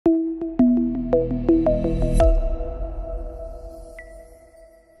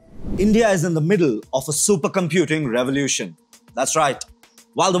India is in the middle of a supercomputing revolution. That's right.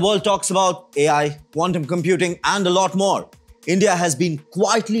 While the world talks about AI, quantum computing, and a lot more, India has been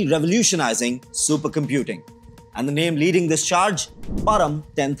quietly revolutionizing supercomputing. And the name leading this charge? Param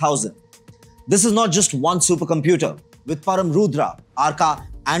 10,000. This is not just one supercomputer. With Param Rudra, Arka,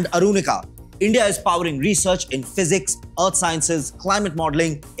 and Arunika, India is powering research in physics, earth sciences, climate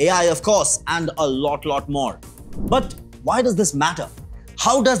modeling, AI of course, and a lot more. But why does this matter?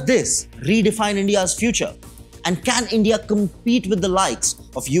 How does this redefine India's future? And can India compete with the likes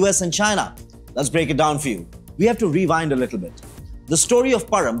of US and China? Let's break it down for you. We have to rewind a little bit. The story of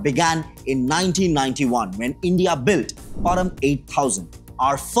Param began in 1991 when India built Param 8000,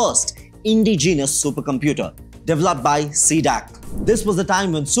 our first indigenous supercomputer developed by CDAC. This was the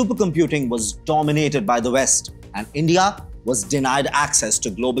time when supercomputing was dominated by the West and India was denied access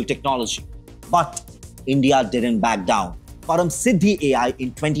to global technology. But India didn't back down. Param Siddhi AI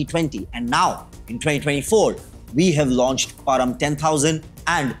in 2020 and now in 2024, we have launched Param 10,000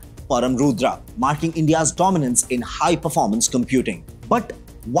 and Param Rudra, marking India's dominance in high-performance computing. But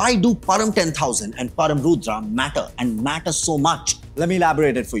why do Param 10,000 and Param Rudra matter and matter so much? Let me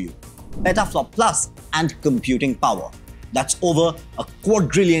elaborate it for you. Petaflop plus and computing power. That's over a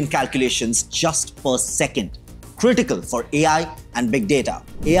quadrillion calculations just per second. Critical for AI and big data,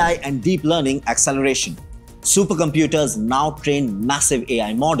 AI and deep learning acceleration. Supercomputers now train massive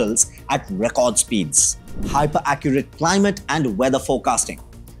AI models at record speeds. Hyper-accurate climate and weather forecasting.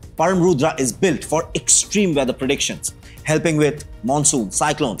 Param Rudra is built for extreme weather predictions, helping with monsoon,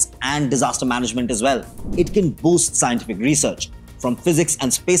 cyclones, and disaster management as well. It can boost scientific research, from physics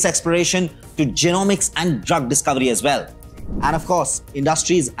and space exploration to genomics and drug discovery as well. And of course,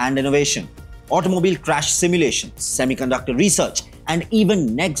 industries and innovation. Automobile crash simulations, semiconductor research, and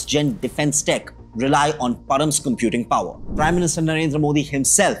even next-gen defense tech rely on Param's computing power. Prime Minister Narendra Modi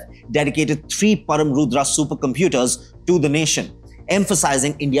himself dedicated 3 Param Rudra supercomputers to the nation,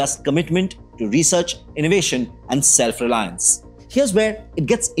 emphasizing India's commitment to research, innovation, and self-reliance. Here's where it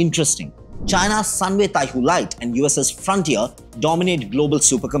gets interesting. China's Sunway Taihu Lite and US's Frontier dominate global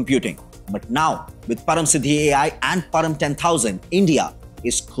supercomputing. But now, with Param Siddhi AI and Param 10,000, India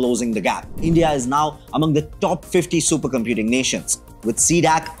is closing the gap. India is now among the top 50 supercomputing nations, with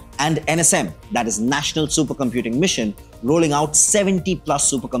CDAC and NSM, that is National Supercomputing Mission, rolling out 70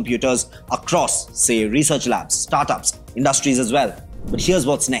 plus supercomputers across, say, research labs, startups, industries as well. But here's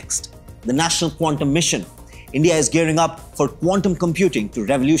what's next. The National Quantum Mission. India is gearing up for quantum computing to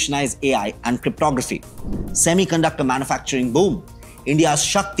revolutionize AI and cryptography. Semiconductor manufacturing boom. India's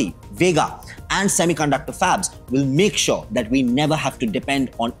Shakti, Vega, and semiconductor fabs will make sure that we never have to depend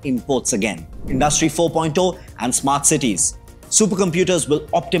on imports again. Industry 4.0 and smart cities. Supercomputers will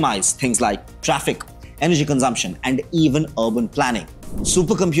optimize things like traffic, energy consumption, and even urban planning.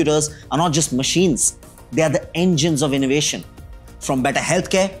 Supercomputers are not just machines, they are the engines of innovation. From better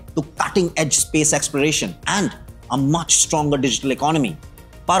healthcare to cutting-edge space exploration and a much stronger digital economy,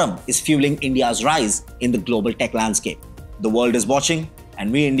 Param is fueling India's rise in the global tech landscape. The world is watching, and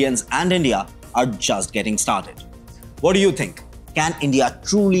we Indians and India are just getting started. What do you think? Can India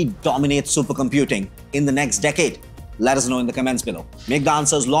truly dominate supercomputing in the next decade? Let us know in the comments below. Make the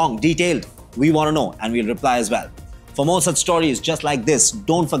answers long, detailed. We want to know and we'll reply as well. For more such stories just like this,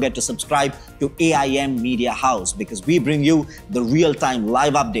 don't forget to subscribe to AIM Media House because we bring you the real-time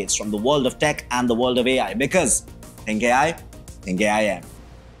live updates from the world of tech and the world of AI. Because think AI, think AIM.